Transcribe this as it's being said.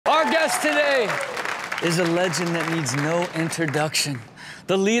guest today is a legend that needs no introduction.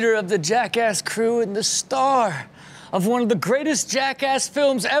 The leader of the Jackass crew and the star of one of the greatest Jackass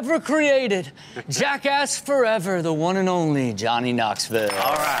films ever created. Jackass Forever, the one and only Johnny Knoxville.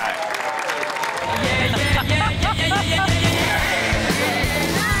 All right.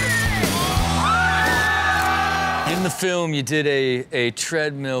 In the film, you did a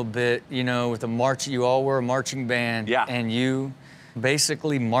treadmill bit, you know, with a march. You all were a marching band. Yeah. And you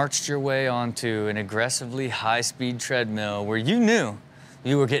basically marched your way onto an aggressively high-speed treadmill where you knew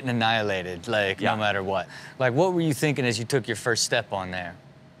you were getting annihilated, like, no matter what. Like, what were you thinking as you took your first step on there?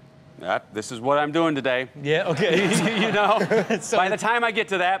 This is what I'm doing today. Yeah, okay. You know, by the time I get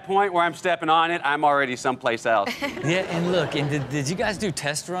to that point where I'm stepping on it, I'm already someplace else. Yeah, and look, and did you guys do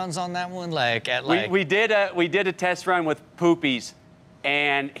test runs on that one? Like, at like... We did a test run with Poopies,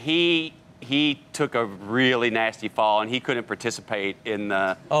 and he took a really nasty fall, and he couldn't participate in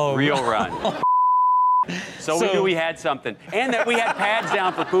the real run. So we knew we had something. And that we had pads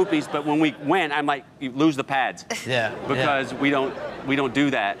down for Poopies, but when we went, I'm like, you lose the pads. Yeah. Because we don't do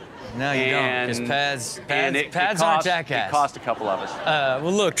that. No, you don't, because pads aren't Jackass. It cost a couple of us.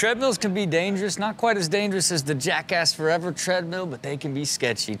 Well, look, treadmills can be dangerous. Not quite as dangerous as the Jackass Forever treadmill, but they can be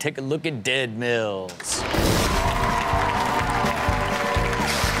sketchy. Take a look at Dead Mills.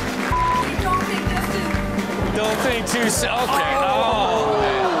 Don't think too soon. Okay. Oh,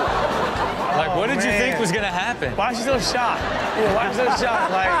 man. Like, what did you think was gonna happen? Why is she so shocked? Yeah, why is she so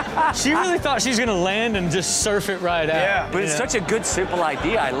shocked? Like, she really thought she was gonna land and just surf it right out. Yeah. But it's such a good, simple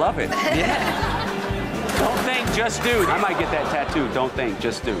idea. I love it. Yeah. Don't think, just do. I might get that tattoo. Don't think,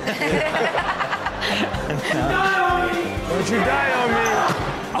 just do. don't you die on me?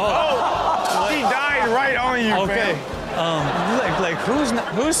 Oh, she died right on you, okay. fam. Like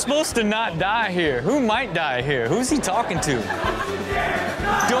who's supposed to not die here? Who might die here? Who's he talking to?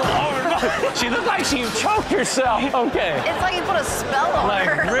 She looked like she choked herself. Okay. It's like you put a spell on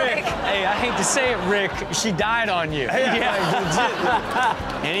her. Rick, hey, I hate to say it, Rick, she died on you. Yeah.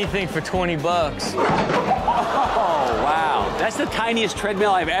 Like, anything for 20 bucks. Oh, wow. That's the tiniest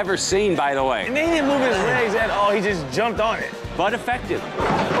treadmill I've ever seen, by the way. And he didn't move his legs at all. He just jumped on it. But effective.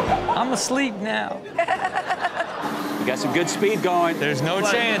 I'm asleep now. You got some good speed going. There's no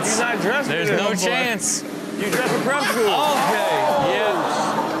chance. He's not dressed for There's this, no boy. chance. You dressed for prep school. Okay, yeah.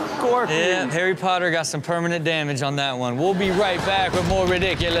 Scorpion. Yeah, Harry Potter got some permanent damage on that one. We'll be right back with more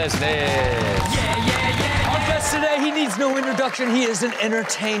Ridiculousness. Our guest today, he needs no introduction. He is an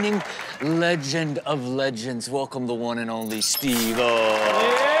entertaining legend of legends. Welcome the one and only Steelo.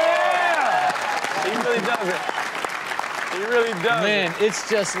 Yeah! He really does it. He really does Man, it's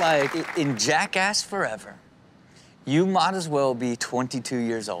just like, in Jackass Forever, you might as well be 22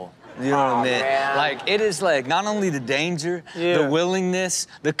 years old. You know what I mean? Man. Like, it is like not only the danger, the willingness,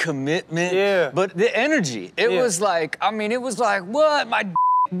 the commitment, but the energy. It was like, I mean, it was like, what? My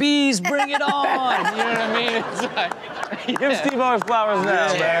bees, bring it on. You know what I mean? It's like, Give Steve all his flowers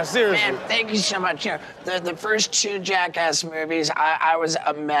now, man. Seriously. Man, thank you so much. You know, the first two Jackass movies, I was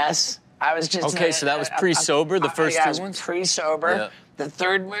a mess. I was just... Okay, so that was pre-sober, the first two ones? I was pre-sober. Yeah. The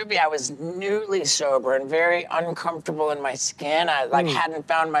third movie, I was newly sober and very uncomfortable in my skin. I hadn't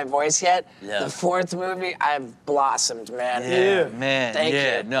found my voice yet. Yeah. The fourth movie, I've blossomed, man. Yeah, man. Thank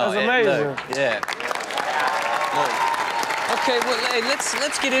you. No, That's amazing. Look, Look. Okay, well, hey,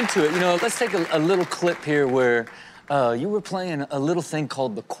 let's get into it. You know, let's take a little clip here where you were playing a little thing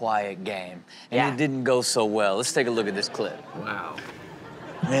called the quiet game, and it didn't go so well. Let's take a look at this clip. Wow.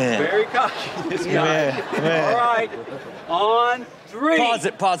 Man. Very cocky, this guy. All right, on 3.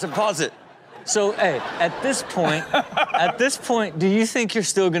 Pause it. So, hey, at this point, do you think you're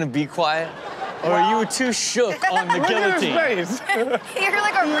still gonna be quiet? Or you were too shook on the guillotine? Look at his face. You're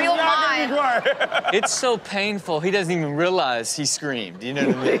like a real mime. It's so painful, he doesn't even realize he screamed. You know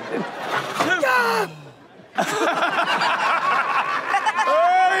what I mean?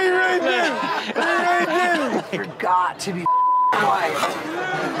 Oh, he really did. He really did. Forgot to be quiet.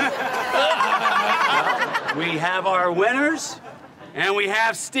 We have our winners, and we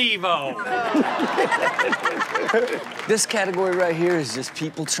have Steve-O. This category right here is just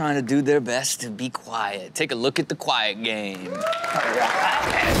people trying to do their best to be quiet. Take a look at the quiet game.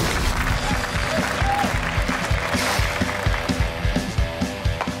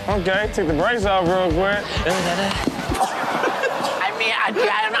 Okay, take the brakes off real quick. I mean,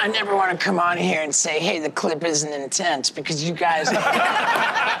 I never want to come on here and say, hey, the clip isn't intense, because you guys...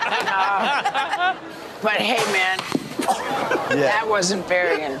 But hey, man, that wasn't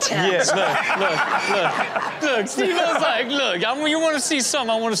very intense. Look, Steve-O's like, look, you want to see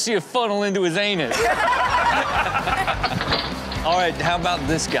something, I want to see a funnel into his anus. All right, how about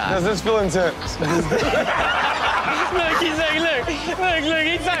this guy? Does this feel intense? Look, he's like, look,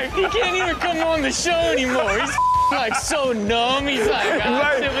 he's like, he can't even come on the show anymore. He's like so numb. He's like,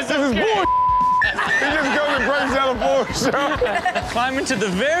 it was this is bull. He just goes and breaks down a full show. Climbing to the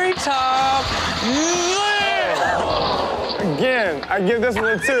very top. Again, I give this one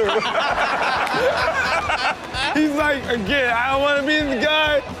a 2. He's like, again, I don't want to be the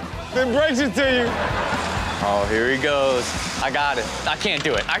guy that breaks it to you. Oh, here he goes. I got it. I can't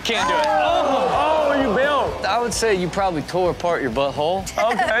do it. I can't do it. Oh, you bailed. I would say you probably tore apart your butthole.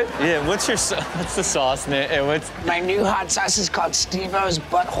 Okay. Yeah, what's the sauce, Nick? And what's... My new hot sauce is called Steevo's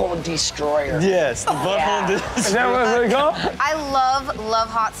Butthole Destroyer. Yes, the butthole destroyer. Is that what it's called? I love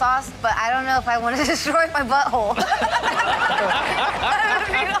hot sauce, but I don't know if I want to destroy my butthole.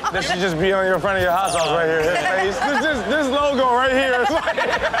 This should just be on your front of your hot sauce right here. His face. This logo right here. It's like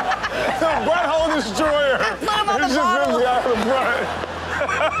the Butthole Destroyer. Put him on the It's just bottle. this guy on the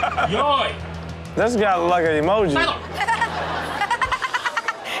front. Yoy! This guy look like an emoji.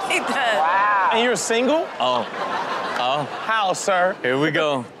 He does. Wow. And you're single? Oh. How, sir? Here we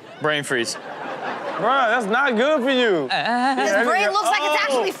go. Brain freeze. Bruh, that's not good for you. His brain looks like it's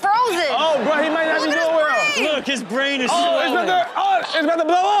actually frozen. Oh, bro, he might not Look be at his doing well. brain. Look, his brain is Oh, it's about to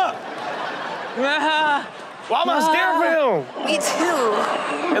blow up. Why am I scared for him? Me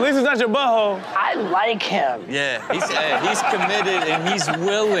too. At least it's not your butthole. I like him. Yeah, he's committed and he's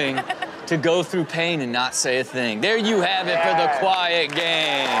willing to go through pain and not say a thing. There you have it for the quiet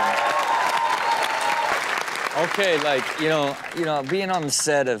game. Okay, like, you know, being on the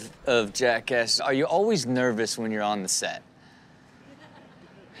set of Jackass, are you always nervous when you're on the set?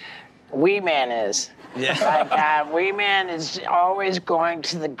 Wee Man is. Yeah. Wee Man is always going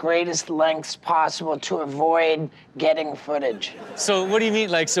to the greatest lengths possible to avoid getting footage. So what do you mean?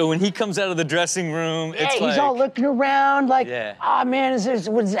 Like, so when he comes out of the dressing room, Yeah, it's he's like... all looking around like, Yeah. oh man,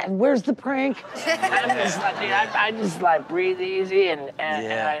 where's the prank? I'm just like, dude, I just like breathe easy and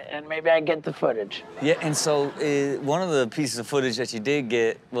maybe I get the footage. Yeah, and so one of the pieces of footage that you did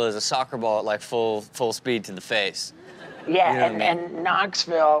get was a soccer ball at like full speed to the face. Yeah, You know what I mean? and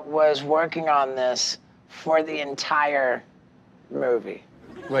Knoxville was working on this for the entire movie.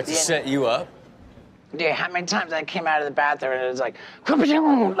 What, to set you up? Dude, how many times I came out of the bathroom and it was like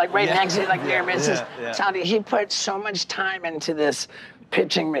right next to you, like near misses. Tell you, he put so much time into this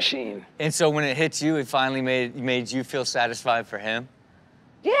pitching machine. And so when it hits you, it finally made you feel satisfied for him?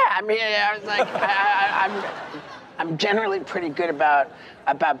 Yeah, I mean, I was like, I'm generally pretty good about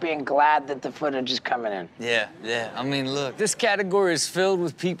being glad that the footage is coming in. Yeah. I mean, look, this category is filled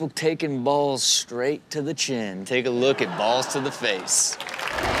with people taking balls straight to the chin. Take a look at balls to the face.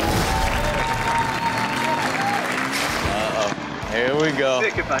 Uh-oh. Here we go.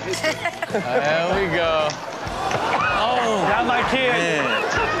 There we go. Oh, Not my kid.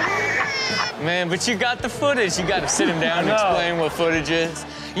 Man, but you got the footage. You got to sit him down and explain what footage is.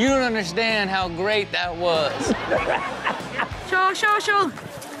 You don't understand how great that was. Show.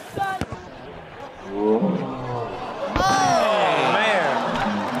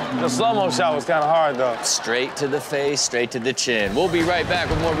 Man, the slow-mo shot was kind of hard, though. Straight to the face, straight to the chin. We'll be right back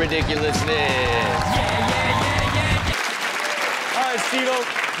with more ridiculousness. All right,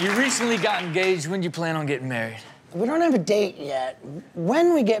 Steelo, you recently got engaged. When do you plan on getting married? We don't have a date yet.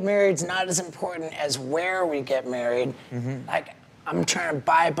 When we get married is not as important as where we get married. Like, I'm trying to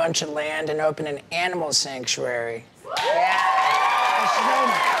buy a bunch of land and open an animal sanctuary. Yeah.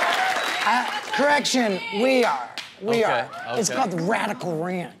 Correction, we are. We are. It's called the Radical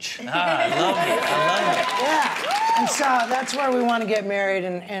Ranch. I love it. Yeah. And so that's where we want to get married,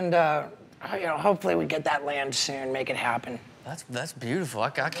 and hopefully we get that land soon, make it happen. That's beautiful. I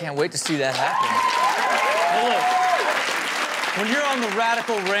can't wait to see that happen. Well, look, when you're on the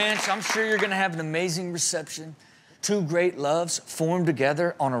Radical Ranch, I'm sure you're gonna have an amazing reception. Two great loves formed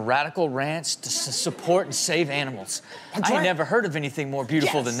together on a radical ranch to support and save animals. I ain't never heard of anything more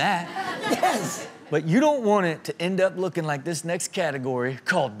beautiful than that. Yes. But you don't want it to end up looking like this next category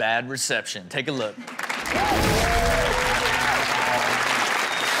called bad reception. Take a look.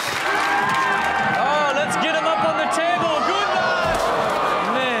 Oh, let's get him up on the table. Good night.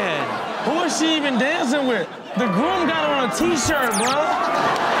 Man. Who is she even dancing with? The groom got her on a T-shirt, bro.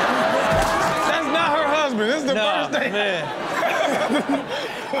 That's not her husband. This is the first day. Man.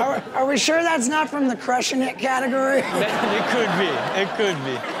 Are we sure that's not from the crushing it category? It could be. It could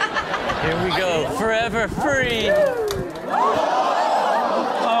be. Here we go. Forever free.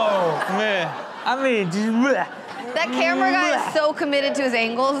 Oh, man. I mean, That camera guy is so committed to his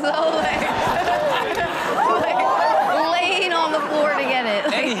angles, though. Like laying on the floor to get it.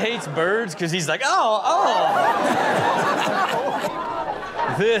 and he hates birds because he's like, oh.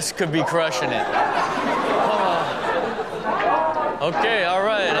 This could be crushing it. Oh. Okay, all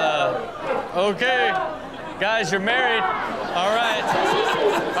right. Okay. Guys, you're married. All right.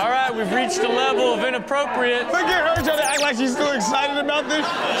 All right, we've reached a level of inappropriate. Look at her trying to act like she's still excited about this.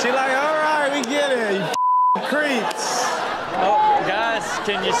 She's like, all right, we get it, you creeps. Oh, guys,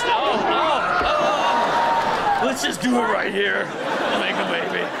 can you stop? Oh. Let's just do it right here. Make a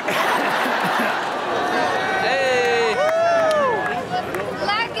baby. Hey.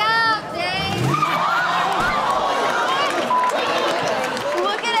 Black out, Dave.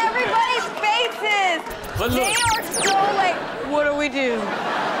 Look at everybody's faces. But look. They are so like, what do we do?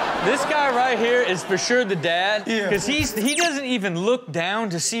 This guy right here is for sure the dad, Yeah. because he doesn't even look down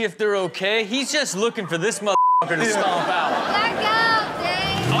to see if they're okay. He's just looking for this motherfucker to stomp out. Black out,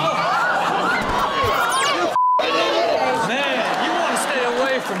 Dave. Oh. Man, you want to stay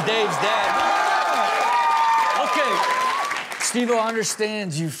away from Dave's dad. Okay. Steelo, I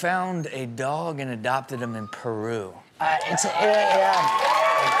understand you found a dog and adopted him in Peru. It's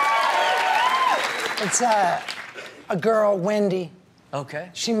a girl, Wendy. Okay.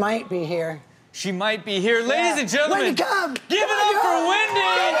 She might be here. She might be here. Ladies and gentlemen, Wendy, come! give it up for Wendy!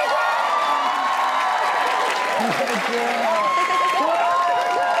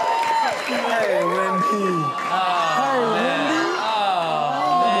 Hey, Wendy.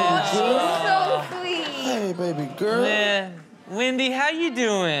 So sweet. Hey, baby girl. Man, Wendy, how you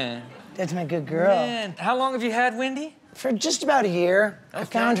doing? That's my good girl. Man, how long have you had Wendy? For just about a year, I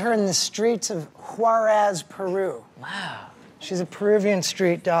found her in the streets of Juarez, Peru. Wow. She's a Peruvian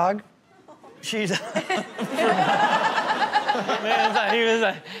street dog. She's man,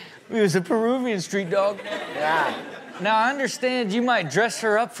 he was a Peruvian street dog. Yeah. Now, I understand you might dress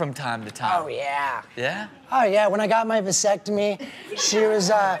her up from time to time. Oh, yeah. Yeah? Oh, yeah. When I got my vasectomy, she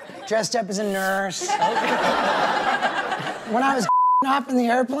was dressed up as a nurse. When I was off in the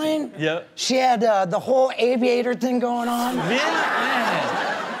airplane, Yep. she had the whole aviator thing going on.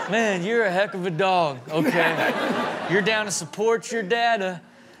 Yeah, man, you're a heck of a dog, okay? You're down to support your dada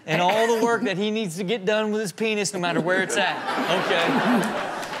and all the work that he needs to get done with his penis, no matter where it's at, okay?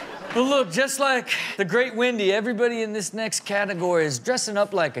 But look, just like the great Wendy, everybody in this next category is dressing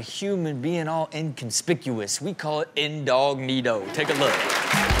up like a human being, all inconspicuous. We call it incognito. Take a look.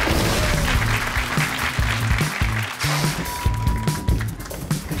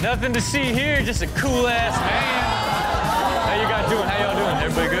 Nothing to see here, just a cool-ass man. How you guys doing? How y'all doing?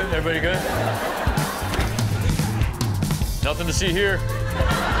 Everybody good? Everybody good? Nothing to see here.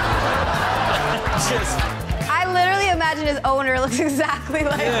 Just... I literally imagine his owner looks exactly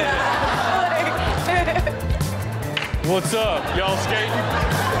like that. What's up? Y'all skating?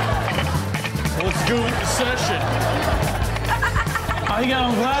 Let's go into session. Oh, he got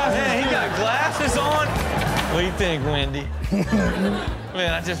on glasses. Man, he got glasses on. What do you think, Wendy?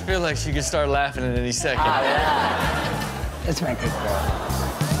 Man, I just feel like she could start laughing at any second. Oh, yeah. That's my good girl.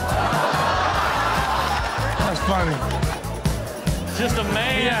 That's funny. Just a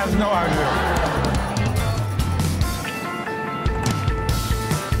man. He has no idea.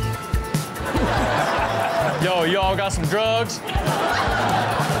 Yo, y'all got some drugs?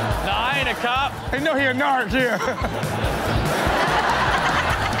 Nah, I ain't a cop. They know he a narc here.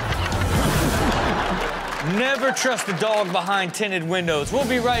 Never trust a dog behind tinted windows. We'll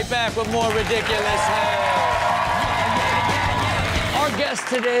be right back with more Ridiculousness. Our guest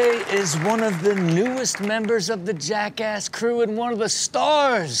today is one of the newest members of the Jackass crew and one of the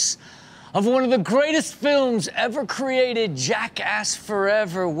stars of one of the greatest films ever created, Jackass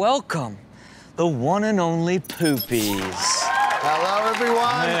Forever. Welcome, the one and only Poopies. Hello,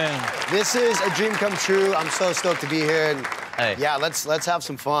 everyone. Man. This is a dream come true. I'm so stoked to be here. And Hey. yeah, let's have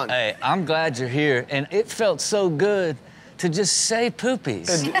some fun. Hey, I'm glad you're here, and it felt so good to just say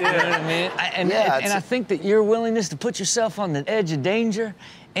Poopies. You know what I mean? And I think that your willingness to put yourself on the edge of danger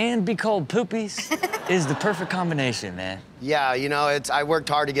and be called Poopies is the perfect combination, man. Yeah, you know, I worked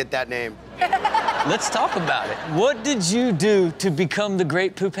hard to get that name. Let's talk about it. What did you do to become the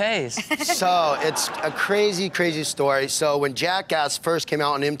great Poopies? So it's a crazy, crazy story. So when Jackass first came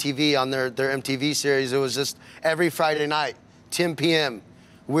out on MTV, on their MTV series, it was just every Friday night, 10 p.m.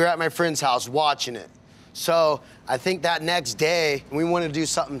 We were at my friend's house watching it. So I think that next day, we wanted to do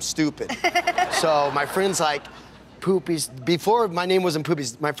something stupid. So my friend's like, Poopies. Before my name wasn't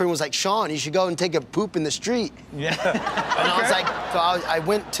Poopies, my friend was like, Sean, you should go and take a poop in the street. Yeah. And I was like, so I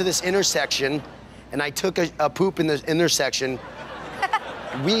went to this intersection and I took a poop in the intersection.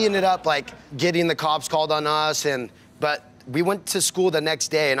 We ended up like getting the cops called on us, but we went to school the next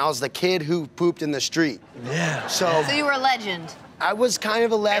day and I was the kid who pooped in the street. Yeah. So So you were a legend. I was kind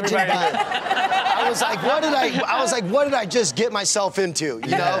of a legend, but I was like, what did I just get myself into,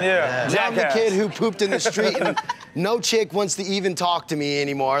 you know? Yeah. Now I'm the kid who pooped in the street and no chick wants to even talk to me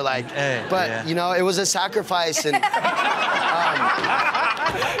anymore, like, you know, it was a sacrifice and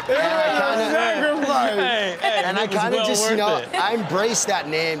I kind of just, you know, I embraced that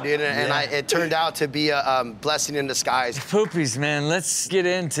name, dude, and it turned out to be a blessing in disguise. Poopies, man, let's get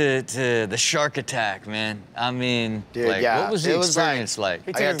into the shark attack, man. I mean, dude, like, what was the experience like?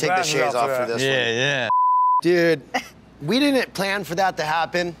 I gotta take the shades off for this one. Yeah. Dude, we didn't plan for that to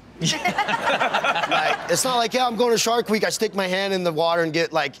happen. Like, it's not like, yeah, I'm going to Shark Week, I stick my hand in the water and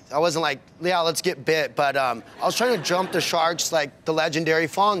get, like, I wasn't like, yeah, let's get bit, but I was trying to jump the sharks like the legendary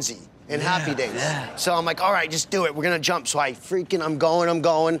Fonzie in Happy Days. Yeah. So I'm like, all right, just do it, we're gonna jump. So I'm going,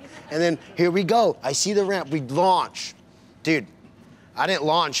 and then here we go. I see the ramp, we launch. Dude, I didn't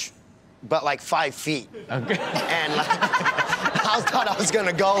launch, but like 5 feet. Okay. And like, I thought I was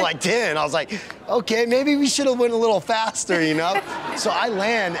gonna go like 10. I was like, okay, maybe we should have went a little faster, you know? So I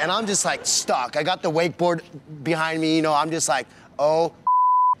land and I'm just like stuck. I got the wakeboard behind me, you know, I'm just like, oh.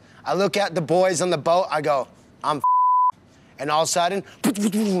 I look at the boys on the boat, I go, I'm and all of a sudden, bro,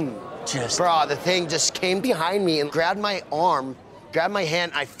 the thing just came behind me and grabbed my arm, grabbed my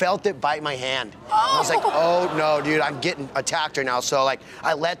hand, I felt it bite my hand. And I was like, oh no, dude, I'm getting attacked right now. So like,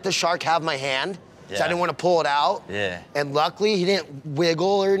 I let the shark have my hand, so I didn't want to pull it out. Yeah. And luckily, he didn't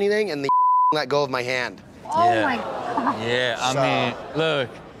wiggle or anything, and the let go of my hand. Oh my God. Yeah, I mean, look,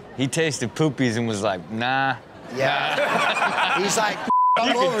 he tasted poopies and was like, nah. Yeah. He's like,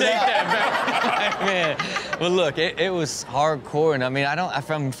 I'm over that. Man, well, look, it was hardcore, and I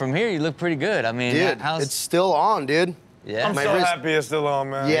mean, from here, you look pretty good. I mean, dude, it's still on, dude. Yeah. I'm so happy it's still on,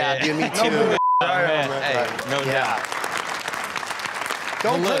 man. Yeah, dude, me too. No doubt.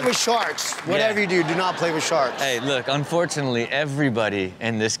 Don't play with sharks. Whatever you do not play with sharks. Hey, look, unfortunately, everybody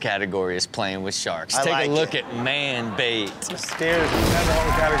in this category is playing with sharks. Take a look at man bait. I'm scared. That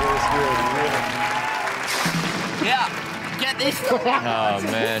whole category is scared. Yeah. Get this. Oh,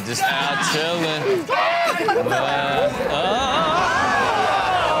 man, just out chilling.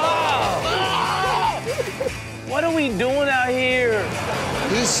 What are we doing out here?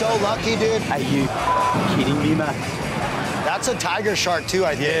 He's so lucky, dude. Are you kidding me, man? That's a tiger shark, too,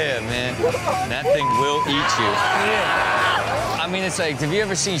 I think. Yeah, man. That thing will eat you. Yeah. I mean, it's like, have you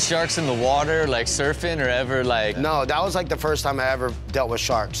ever seen sharks in the water, like surfing, or ever, like... No, that was like the first time I ever dealt with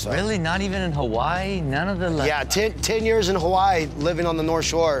sharks. So. Really? Not even in Hawaii? None of the... Like... Yeah, 10 years in Hawaii, living on the North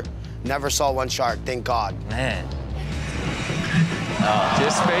Shore, never saw one shark, thank God. Man. Oh,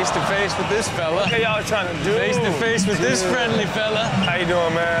 just face to face with this fella. What y'all trying to do? Face to face with this friendly fella. How you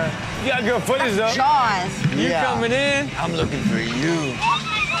doing, man? You got good footage, though. Jaws. You coming in? I'm looking for you. Oh,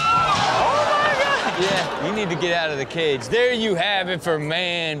 my God. Yeah, you need to get out of the cage. There you have it for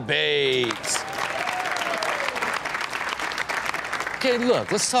man baits. Okay,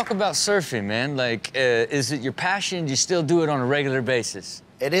 look, let's talk about surfing, man. Like, is it your passion? Do you still do it on a regular basis?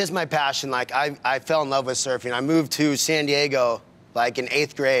 It is my passion. Like, I fell in love with surfing. I moved to San Diego, like, in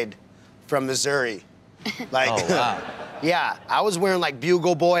 8th grade from Missouri. Like, oh, wow. Yeah, I was wearing, like,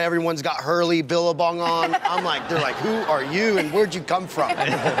 Bugle Boy. Everyone's got Hurley, Billabong on. I'm like, they're like, who are you and where'd you come from?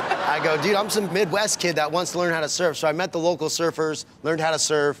 I go, dude, I'm some Midwest kid that wants to learn how to surf. So I met the local surfers, learned how to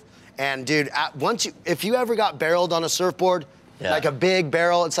surf. And, dude, if you ever got barreled on a surfboard, like a big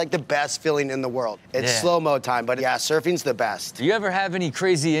barrel, it's like the best feeling in the world. It's slow-mo time, but yeah, surfing's the best. Do you ever have any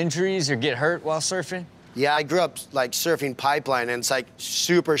crazy injuries or get hurt while surfing? Yeah, I grew up like surfing pipeline, and it's like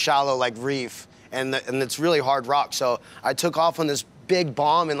super shallow, like reef, and it's really hard rock. So I took off on this big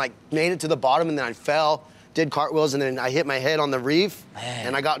bomb and like made it to the bottom, and then I fell, did cartwheels, and then I hit my head on the reef,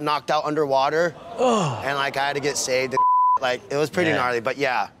 and I got knocked out underwater, and like I had to get saved. Like, it was pretty gnarly, but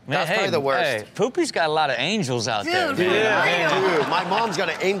yeah, that's probably the worst. Hey, Poopy's got a lot of angels out there. Dude, my mom's got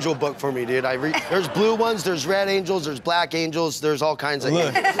an angel book for me, dude. There's blue ones, there's red angels, there's black angels, there's all kinds of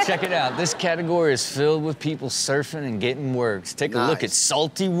Look, check it out. This category is filled with people surfing and getting works. Take a look at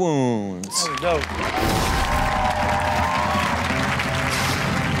Salty Wounds. That's dope.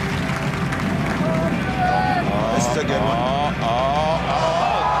 This is a good one.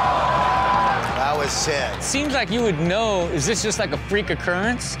 Sick. Seems like you would know. Is this just like a freak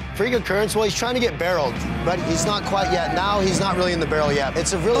occurrence? Freak occurrence? Well, he's trying to get barreled, but he's not quite yet. Now he's not really in the barrel yet.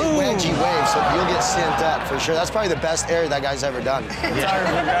 It's a really wedgy wave, so you'll get sent up for sure. That's probably the best air that guy's ever done. Yeah,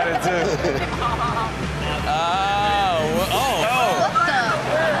 got it too.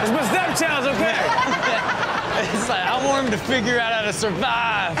 It's my step challenge, okay? It's like, I want him to figure out how to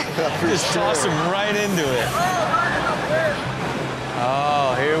survive. Just toss him right into it.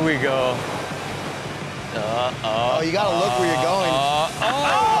 Oh, here we go. Oh, Oh, you gotta look where you're going.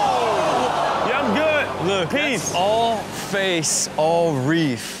 Yeah, I'm good. Look, peace. All face, all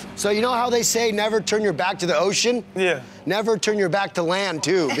reef. So you know how they say never turn your back to the ocean? Yeah. Never turn your back to land,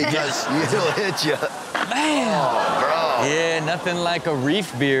 too, because it'll hit you. Man. Oh, bro. Yeah, nothing like a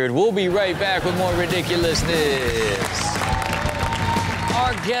reef beard. We'll be right back with more ridiculousness.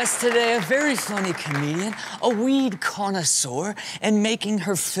 Our guest today, a very funny comedian, a weed connoisseur, and making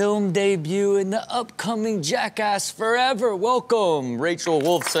her film debut in the upcoming Jackass Forever. Welcome, Rachel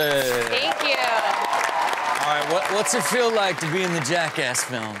Wolfson. Thank you. All right, what's it feel like to be in the Jackass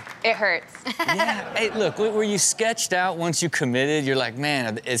film? It hurts. Yeah. Hey, look, were you sketched out once you committed? You're like,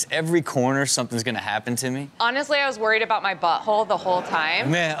 man, is every corner something's gonna happen to me? Honestly, I was worried about my butthole the whole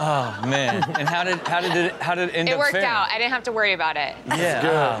time. Man, oh man. And how did it end up? It worked faring? out. I didn't have to worry about it.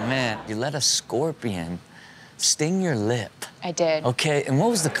 Yeah. Oh man. You let a scorpion sting your lip. I did. Okay, and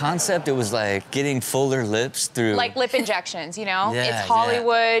what was the concept? It was like getting fuller lips through... Like lip injections, you know? Yeah, it's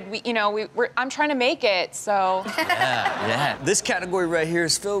Hollywood. I'm trying to make it, so. Yeah. This category right here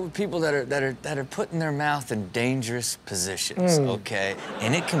is filled with people that are putting their mouth in dangerous positions, okay?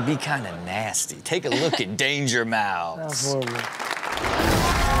 And it can be kind of nasty. Take a look at Danger Mouths. That's horrible.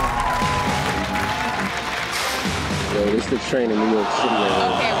 Yo, this the train in New York City.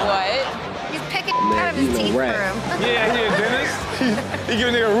 Okay, what? He's picking out of his teeth for him. Yeah, he a dentist. He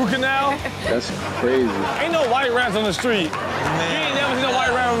giving a nigga a root canal. That's crazy. Ain't no white rats on the street. You ain't never seen no white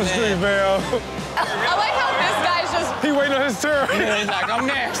rat on the street, man. I like how this guy's just. He waiting on his turn. Yeah, he's like, I'm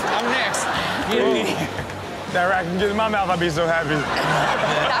next. That rat can get in my mouth, I'd be so happy.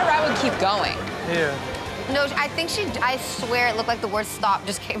 That rat would keep going. Yeah. No, I swear it looked like the word stop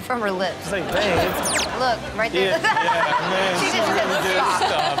just came from her lips. It's like, man. Look, right there. Yeah, man. She just said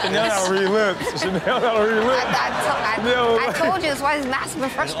stop. Chanel how to read lips. Chanel how to read lips. I told you, that's why his mask has been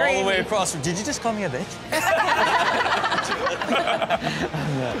frustrating. All the way me. across. Did you just call me a bitch?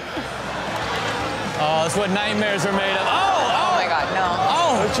 Oh, that's what nightmares are made of. Oh my God, no.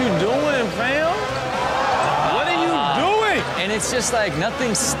 Oh! What you doing, fam? What are you doing? And it's just like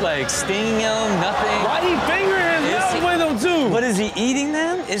nothing's like stinging him, nothing. Why he fingering his mouth with them too? But is he eating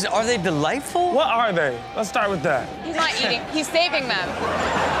them? Are they delightful? What are they? Let's start with that. He's not eating. He's saving them.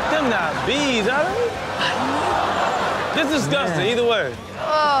 Them not bees, are they? This is disgusting, either way.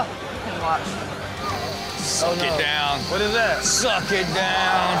 Oh, can watch. Suck it down. What is that? Suck it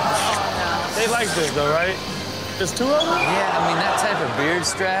down. They like this though, right? There's two of them? Yeah, I mean, that type of beard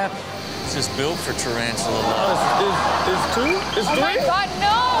strap is just built for tarantula love. There's two? There's Oh my three? God,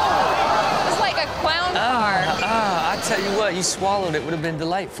 no! It's like a clown car. I tell you what, you swallowed it, would have been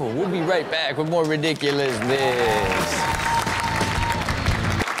delightful. We'll be right back with more Ridiculousness.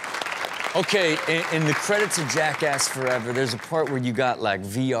 Okay, in the credits of Jackass Forever, there's a part where you got like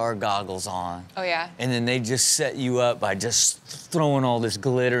VR goggles on. Oh, yeah? And then they just set you up by just throwing all this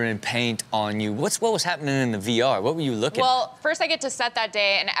glitter and paint on you. What was happening in the VR? What were you looking at? Well, first I get to set that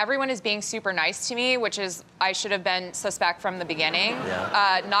day, and everyone is being super nice to me, which is, I should have been suspect from the beginning.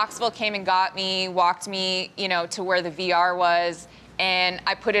 Yeah. Knoxville came and got me, walked me, to where the VR was, and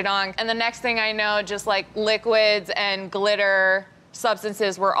I put it on. And the next thing I know, just like liquids and glitter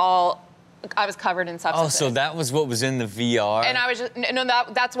substances were all, I was covered in substances. Oh, so that was what was in the VR? And I was just,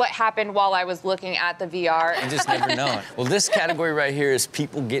 that's what happened while I was looking at the VR. I just never know. Well, this category right here is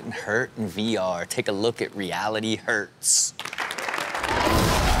people getting hurt in VR. Take a look at Reality Hurts.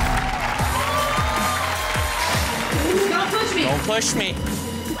 Don't push me. Don't push me.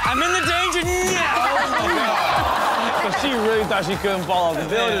 I'm in the danger now. But she really thought she couldn't fall off the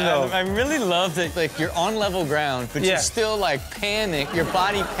building, though. I really love that, like, you're on level ground, but you still, like, panic. Your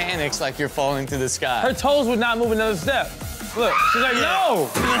body panics like you're falling through the sky. Her toes would not move another step. Look, she's like, no!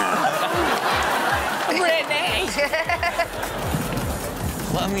 Brittany!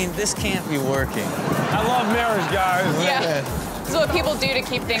 Well, I mean, this can't be working. I love marriage, guys. Yeah. This is what people do to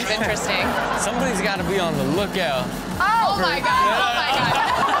keep things interesting. Somebody's got to be on the lookout. Oh my God, oh my God.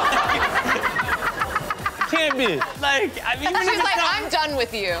 Can't be. Like, I mean, She's like, I'm done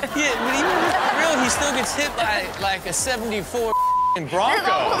with you. Yeah, but even if it's real, he still gets hit by, like, a 74 Bronco.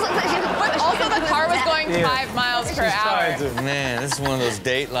 But also the car was going 5 miles per hour. Man, this is one of those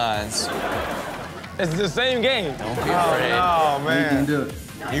Datelines. It's the same game. Don't be afraid. Oh, man. You can do it.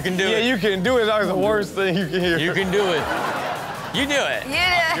 You can do it. Yeah, you can do it. That was the worst thing you can hear. You can do it. You do it.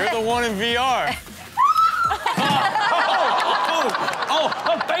 Yeah. You're the one in VR. Oh,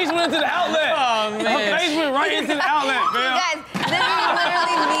 her face went into the outlet. Oh, man. Her face went right into the outlet, man. You guys, this is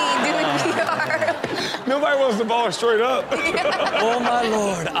literally me doing VR. Nobody wants the ball straight up. Oh, my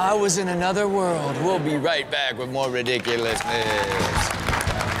Lord. I was in another world. We'll be right back with more Ridiculousness.